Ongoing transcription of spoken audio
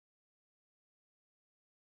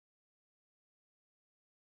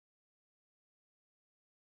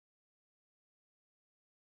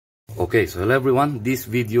Okay, so hello everyone, this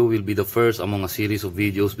video will be the first among a series of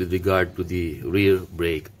videos with regard to the rear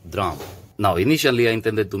brake drum. Now initially I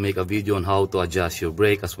intended to make a video on how to adjust your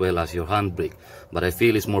brake as well as your handbrake, but I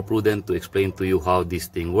feel it's more prudent to explain to you how this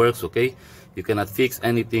thing works, okay? You cannot fix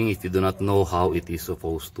anything if you do not know how it is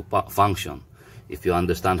supposed to function. If you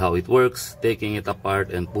understand how it works, taking it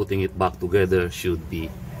apart and putting it back together should be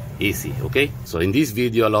easy, okay? So in this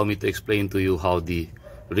video, allow me to explain to you how the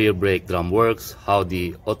rear brake drum works, how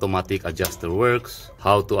the automatic adjuster works,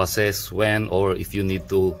 how to assess when or if you need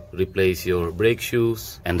to replace your brake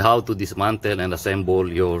shoes, and how to dismantle and assemble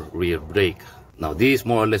your rear brake. Now this is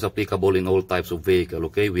more or less applicable in all types of vehicle,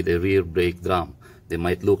 okay, with a rear brake drum. They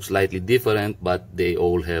might look slightly different, but they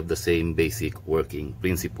all have the same basic working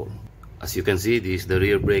principle. As you can see, this is the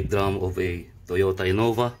rear brake drum of a Toyota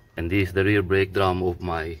Innova, and this is the rear brake drum of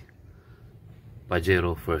my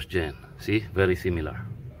Pajero 1st Gen. See, very similar.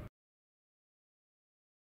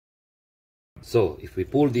 So if we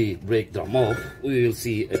pull the brake drum off, we will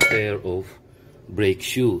see a pair of brake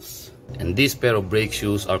shoes, and this pair of brake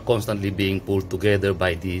shoes are constantly being pulled together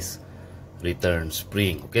by this return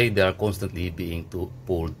spring, okay? They are constantly being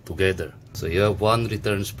pulled together. So you have one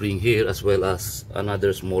return spring here as well as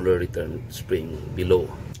another smaller return spring below.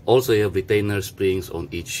 Also you have retainer springs on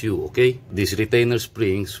each shoe, okay? These retainer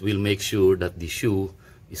springs will make sure that the shoe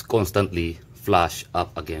is constantly flush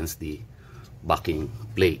up against the backing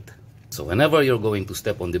plate. So whenever you're going to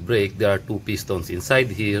step on the brake, there are two pistons inside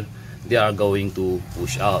here. They are going to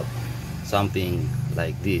push out, something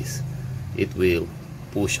like this. It will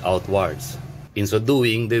push outwards. In so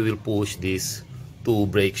doing, they will push these two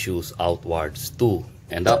brake shoes outwards too,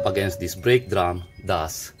 and up against this brake drum,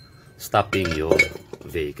 thus stopping your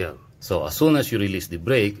vehicle. So as soon as you release the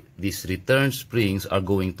brake, these return springs are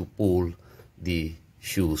going to pull the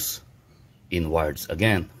shoes inwards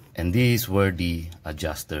again. And this is where the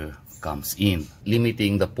adjuster comes in,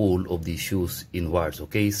 limiting the pull of the shoes inwards,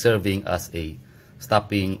 okay, serving as a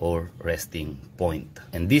stopping or resting point.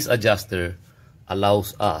 And this adjuster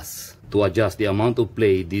allows us to adjust the amount of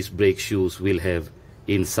play these brake shoes will have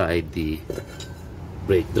inside the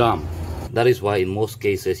brake drum. That is why in most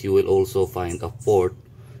cases you will also find a port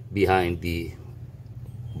behind the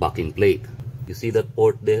backing plate. You see that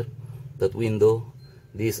port there, that window?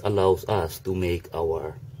 This allows us to make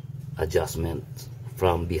our adjustments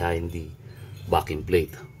from behind the backing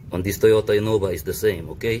plate. On this Toyota Innova is the same,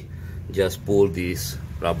 okay? Just pull this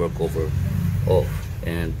rubber cover off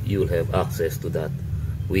and you'll have access to that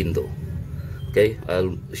window, okay?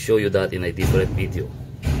 I'll show you that in a different video.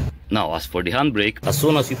 Now as for the handbrake, as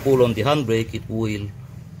soon as you pull on the handbrake, it will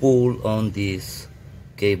pull on this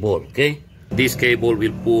cable, okay? This cable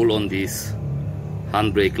will pull on this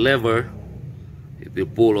handbrake lever. It will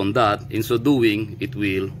pull on that. In so doing, it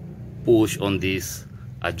will push on this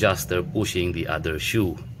adjuster pushing the other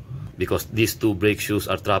shoe. Because these two brake shoes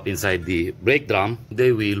are trapped inside the brake drum,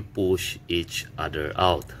 they will push each other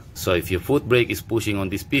out. So if your foot brake is pushing on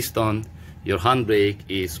this piston, your handbrake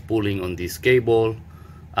is pulling on this cable,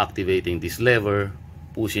 activating this lever,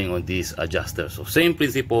 pushing on this adjuster. So same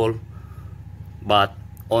principle, but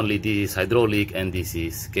only this is hydraulic and this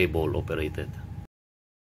is cable operated.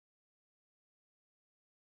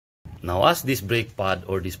 Now as this brake pad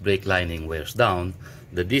or this brake lining wears down,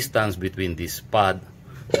 the distance between this pad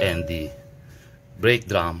and the brake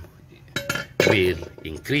drum will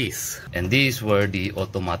increase, and this is where the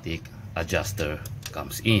automatic adjuster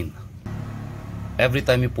comes in. Every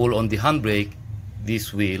time you pull on the handbrake,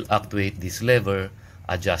 this will actuate this lever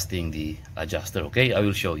adjusting the adjuster, okay? I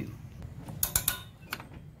will show you.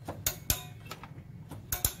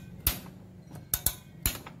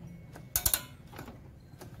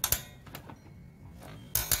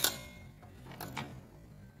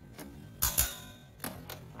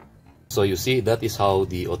 So you see, that is how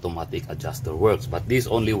the automatic adjuster works, but this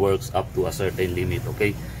only works up to a certain limit,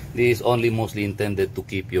 okay? This is only mostly intended to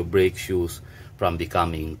keep your brake shoes from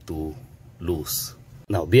becoming too loose.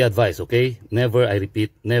 Now be advised, okay? Never, I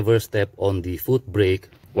repeat, never step on the foot brake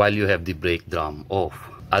while you have the brake drum off.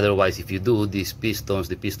 Otherwise, if you do, these pistons,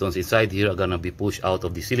 the pistons inside here are gonna be pushed out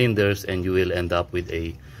of the cylinders and you will end up with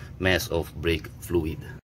a mess of brake fluid.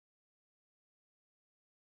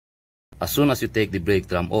 As soon as you take the brake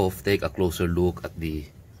drum off, take a closer look at the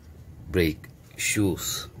brake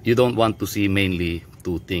shoes. You don't want to see mainly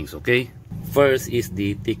two things, okay? First is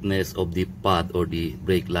the thickness of the pad or the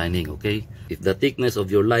brake lining, okay? If the thickness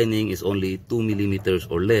of your lining is only 2 millimeters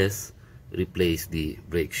or less, replace the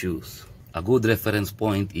brake shoes. A good reference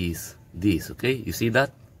point is this, okay? You see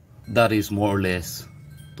that? That is more or less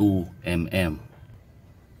 2 mm.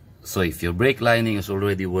 So if your brake lining is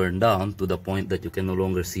already worn down to the point that you can no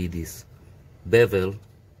longer see this bevel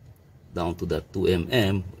down to that 2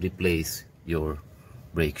 mm, replace your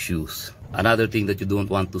brake shoes. Another thing that you don't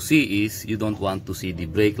want to see is you don't want to see the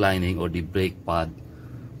brake lining or the brake pad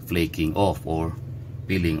flaking off or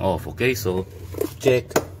peeling off. Okay, so check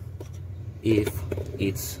if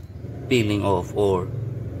it's peeling off or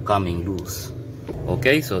coming loose.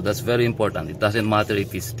 Okay, so that's very important. It doesn't matter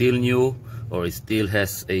if it's still new or it still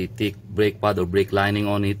has a thick brake pad or brake lining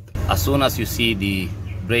on it. As soon as you see the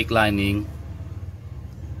brake lining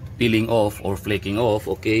peeling off or flaking off,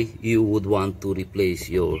 okay, you would want to replace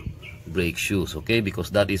your brake shoes, okay, because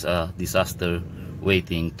that is a disaster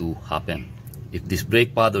waiting to happen. If this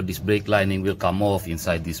brake pad or this brake lining will come off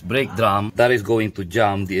inside this brake drum, that is going to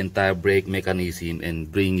jam the entire brake mechanism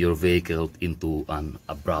and bring your vehicle into an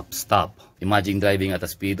abrupt stop. Imagine driving at a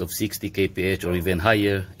speed of 60 kph or even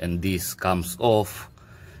higher, and this comes off,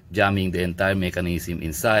 jamming the entire mechanism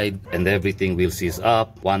inside, and everything will seize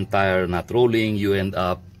up. One tire not rolling, you end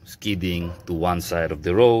up skidding to one side of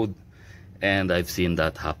the road, and I've seen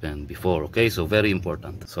that happen before. Okay, so very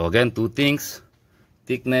important. So again, two things: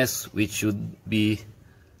 thickness, which should be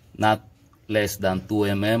not less than 2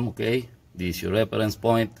 mm, okay, this is your reference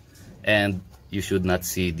point, and you should not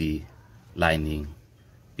see the lining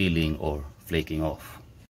peeling or flaking off.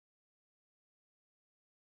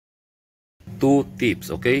 Two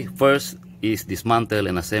tips, okay. First is dismantle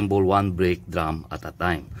and assemble one brake drum at a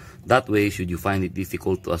time. That way, should you find it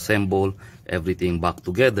difficult to assemble everything back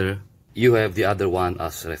together, you have the other one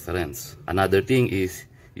as reference. Another thing is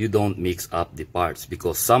you don't mix up the parts,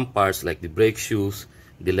 because some parts like the brake shoes,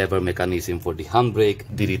 the lever mechanism for the handbrake,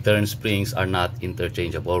 the return springs are not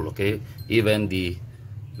interchangeable, okay? Even the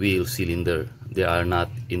wheel cylinder, they are not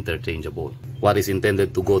interchangeable. What is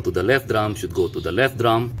intended to go to the left drum should go to the left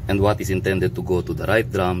drum, and what is intended to go to the right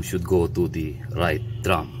drum should go to the right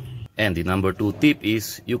drum. And the number two tip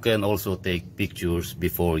is you can also take pictures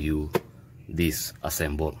before you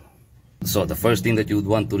disassemble. So the first thing that you would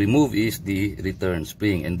want to remove is the return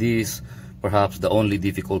spring, and this perhaps the only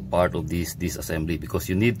difficult part of this disassembly, because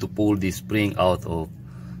you need to pull this spring out of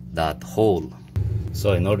that hole.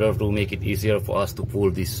 So in order to make it easier for us to pull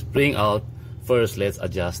this spring out, first let's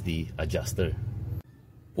adjust the adjuster.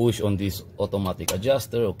 Push on this automatic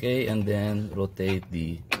adjuster, okay, and then rotate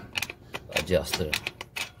the adjuster,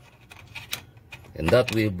 and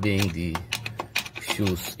that will bring the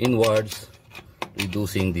shoes inwards,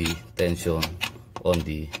 reducing the tension on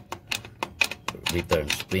the return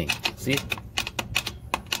spring. See?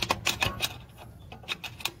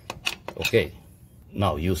 Okay.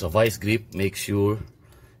 Now use a vice grip. Make sure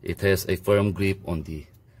it has a firm grip on the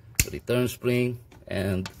return spring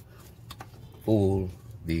and pull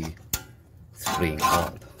the spring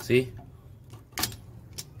out. See?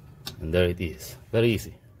 And there it is. Very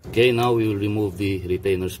easy. Okay, now we will remove the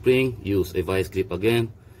retainer spring. Use a vice grip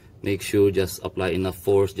again. Make sure just apply enough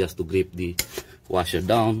force just to grip the washer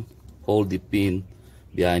down. Hold the pin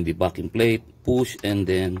behind the backing plate. Push and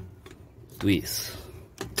then twist.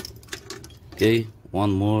 Okay,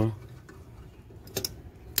 one more.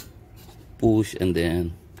 Push and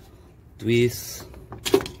then twist.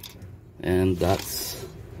 And that's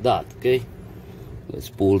that, okay? Let's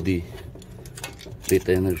pull the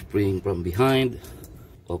retainer spring from behind.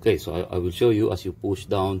 Okay, so I will show you as you push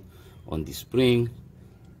down on the spring,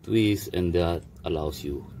 twist, and that allows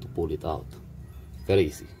you to pull it out. Very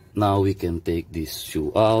easy. Now we can take this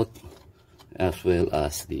shoe out as well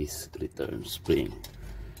as this return spring.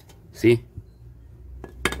 See?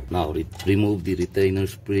 Now remove the retainer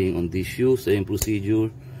spring on this shoe. Same procedure.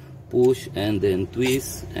 Push and then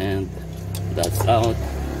twist, and that's out.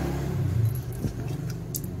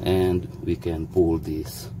 And we can pull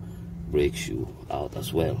this brake shoe out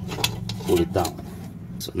as well. Pull it down.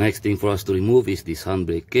 So next thing for us to remove is this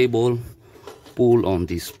handbrake cable. Pull on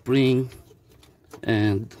this spring,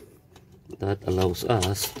 and that allows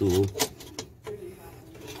us to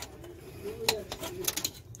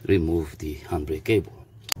remove the handbrake cable.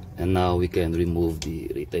 And now we can remove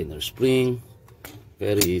the retainer spring.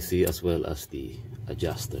 Very easy, as well as the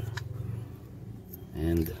adjuster.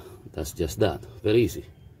 And that's just that. Very easy.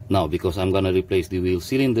 Now, because I'm gonna replace the wheel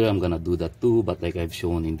cylinder, I'm gonna do that too, but like I've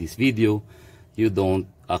shown in this video, you don't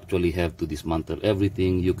actually have to dismantle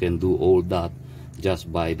everything. You can do all that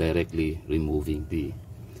just by directly removing the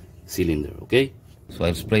cylinder, okay? So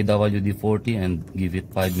I'll spray WD-40 and give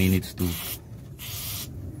it 5 minutes to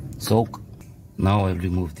soak. Now I'll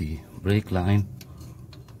remove the brake line.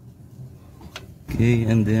 Okay,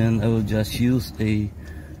 and then I will just use a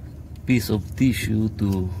piece of tissue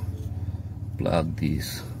to plug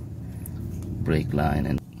this brake line,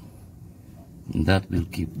 and That will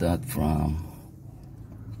keep that from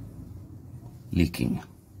leaking.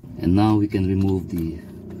 And now we can remove the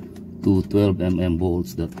two 12mm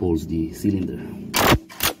bolts that holds the cylinder.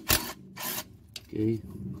 Okay,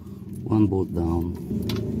 one bolt down,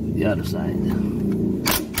 the other side.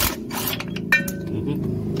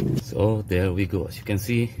 So there we go. As you can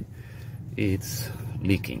see, it's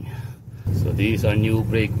leaking. So these are new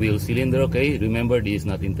brake wheel cylinder. Okay, remember, this is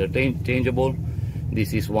not interchangeable.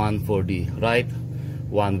 This is one for the right,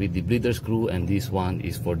 one with the bleeder screw, and this one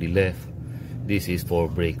is for the left. This is for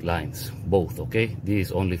brake lines, both. Okay, this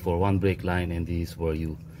is only for one brake line, and this is where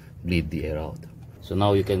you bleed the air out. So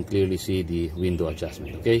now you can clearly see the window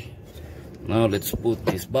adjustment. Okay, now let's put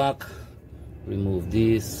this back, remove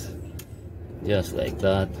this just like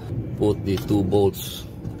that, put the two bolts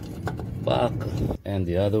back and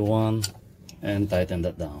the other one, and tighten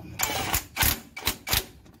that down.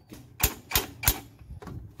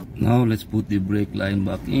 Now let's put the brake line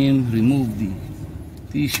back in, remove the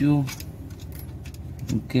tissue.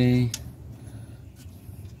 Okay,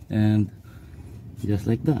 and just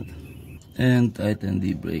like that, and tighten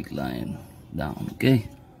the brake line down. Okay,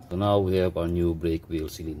 so now we have our new brake wheel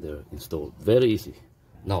cylinder installed. Very easy.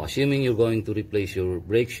 Now, assuming you're going to replace your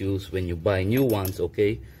brake shoes when you buy new ones,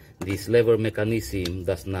 okay, this lever mechanism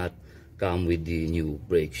does not come with the new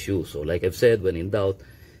brake shoes. So like I've said, when in doubt,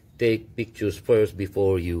 take pictures first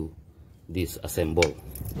before you disassemble.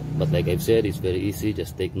 But like I've said, it's very easy.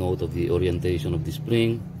 Just take note of the orientation of the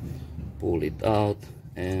spring, pull it out,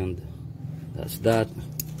 and that's that.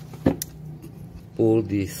 Pull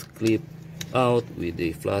this clip out with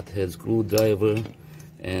a flathead screwdriver,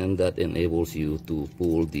 and that enables you to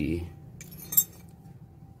pull the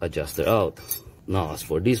adjuster out. Now, as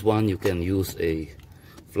for this one, you can use a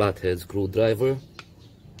flathead screwdriver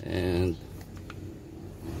and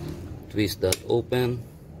twist that open.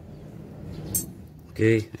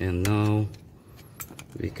 Okay, and now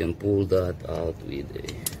we can pull that out with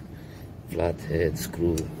a flathead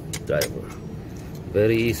screwdriver.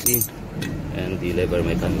 Very easy, and the lever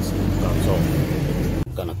mechanism comes off.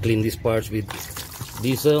 I'm gonna clean these parts with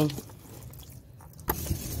diesel.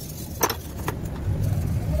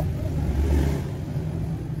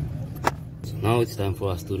 So now it's time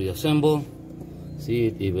for us to reassemble. See,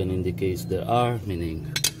 it even indicates there are, meaning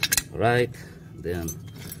right. Then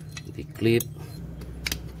the clip,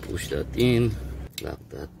 push that in, lock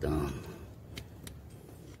that down.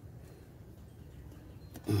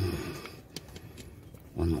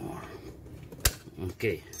 One more.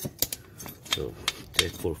 Okay, so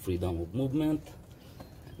check for freedom of movement.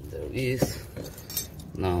 There is.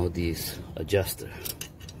 Now this adjuster,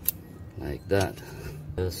 like that.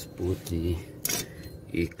 Just put the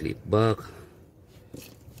E-clip back,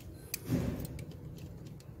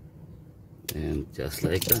 and just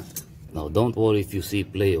like that. Now don't worry if you see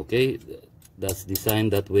play, okay? That's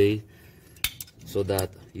designed that way so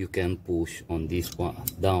that you can push on this one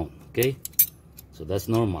down, okay? So that's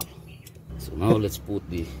normal. So now let's put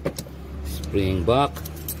the spring back,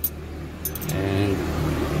 and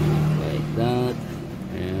like that,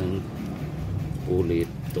 and pull it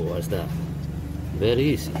towards that.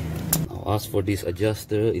 Very easy. Now as for this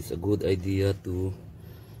adjuster, it's a good idea to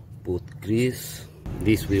put grease.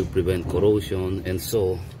 This will prevent corrosion, and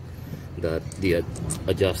so that the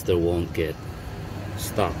adjuster won't get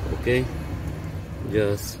stuck. Okay,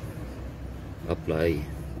 just apply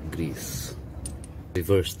grease.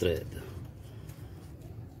 Reverse thread.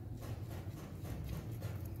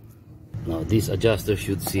 Now this adjuster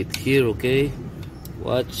should sit here. Okay,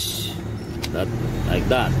 watch that, like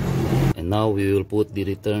that. And now we will put the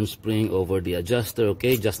return spring over the adjuster.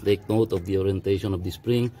 Okay, just take note of the orientation of the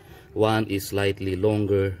spring. One is slightly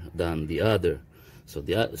longer than the other, so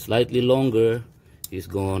the slightly longer is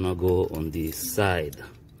gonna go on this side.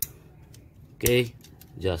 Okay,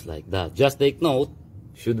 just like that. Just take note,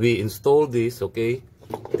 should we install this, okay,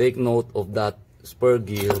 take note of that spur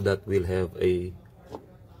gear that will have a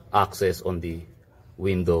access on the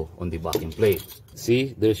window on the backing plate.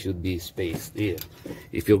 See, there should be space here.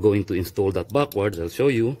 If you're going to install that backwards, I'll show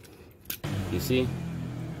you. You see,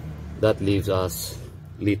 that leaves us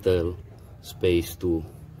little space to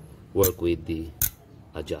work with the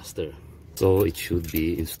adjuster. So it should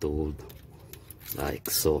be installed like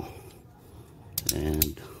so,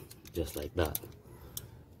 and just like that.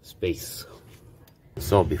 Space.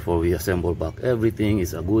 So before we assemble back everything,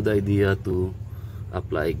 it's a good idea to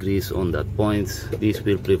apply grease on that point. This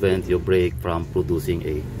will prevent your brake from producing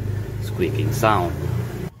a squeaking sound.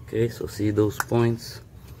 Okay, so see those points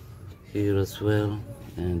here as well,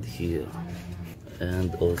 and here,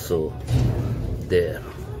 and also there.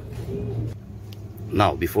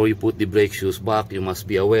 Now, before you put the brake shoes back, you must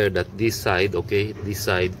be aware that this side, okay, this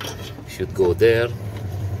side should go there,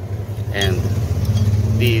 and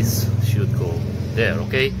this should go there,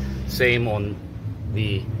 okay? Same on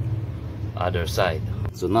the other side.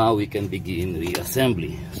 So now we can begin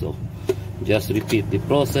reassembly. So just repeat the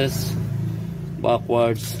process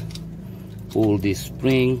backwards. Pull this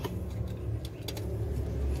spring,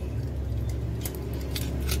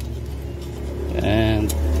 and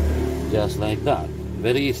just like that.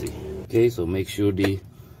 Very easy. Okay, so make sure the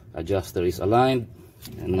adjuster is aligned,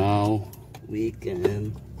 and now we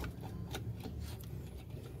can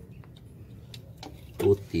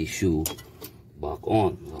put the shoe back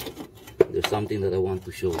on. There's something that I want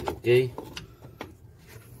to show you, okay?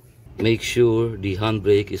 Make sure the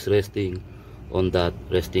handbrake is resting on that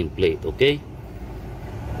resting plate, okay?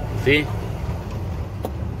 See?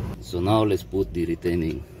 So now let's put the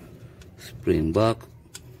retaining spring back.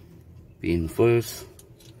 Pin first,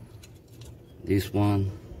 this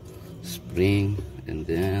one, spring, and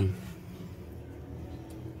then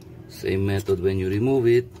same method when you remove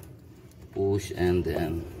it, push and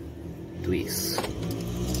then twist.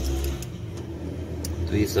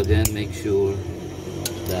 Twist again, make sure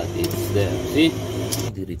that it's there. See?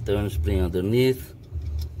 The return spring underneath,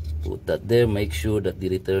 put that there. Make sure that the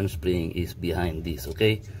return spring is behind this,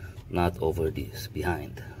 okay? Not over this,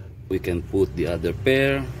 behind. We can put the other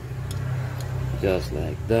pair just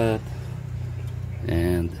like that,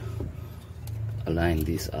 and align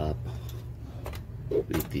this up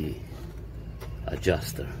with the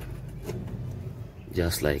adjuster,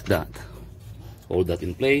 just like that. Hold that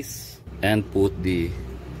in place and put the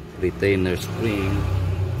retainer spring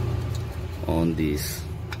on this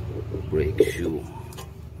brake shoe,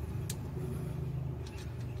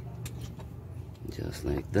 just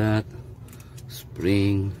like that.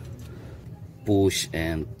 Spring, push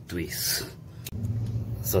and twist.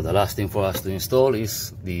 So the last thing for us to install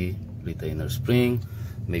is the retainer spring.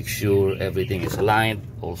 Make sure everything is aligned,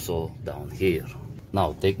 also down here.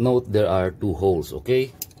 Now take note, there are two holes,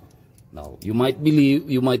 okay? Now you might be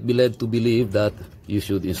led to believe that you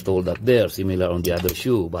should install that there, similar on the other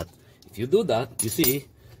shoe, but if you do that, you see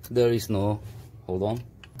there is no, hold on,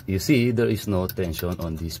 you see there is no tension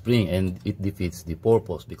on the spring, and it defeats the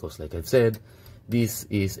purpose, because like I've said, this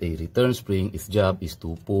is a return spring. Its job is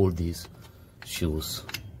to pull these shoes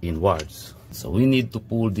inwards. So we need to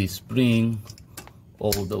pull this spring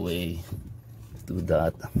all the way to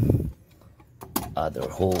that other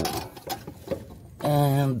hole,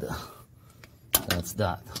 and that's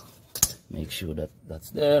that. Make sure that that's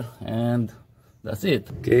there, and that's it.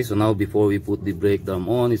 Okay, so now before we put the brake drum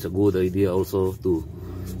on, it's a good idea also to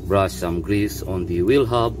brush some grease on the wheel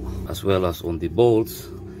hub as well as on the bolts.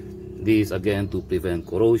 This again to prevent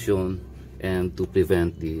corrosion and to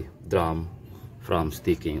prevent the drum from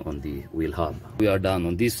sticking on the wheel hub. We are done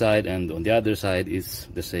on this side, and on the other side is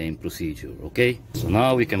the same procedure, okay? So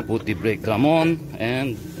now we can put the brake drum on,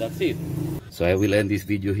 and that's it. So I will end this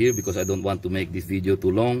video here because I don't want to make this video too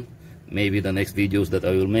long. Maybe the next videos that I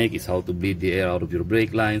will make is how to bleed the air out of your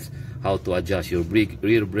brake lines, how to adjust your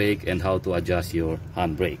rear brake, and how to adjust your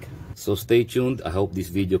handbrake. So stay tuned. I hope this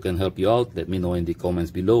video can help you out. Let me know in the comments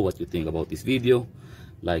below what you think about this video.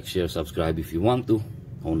 Like, share, subscribe if you want to.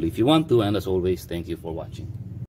 Only if you want to, and as always, thank you for watching.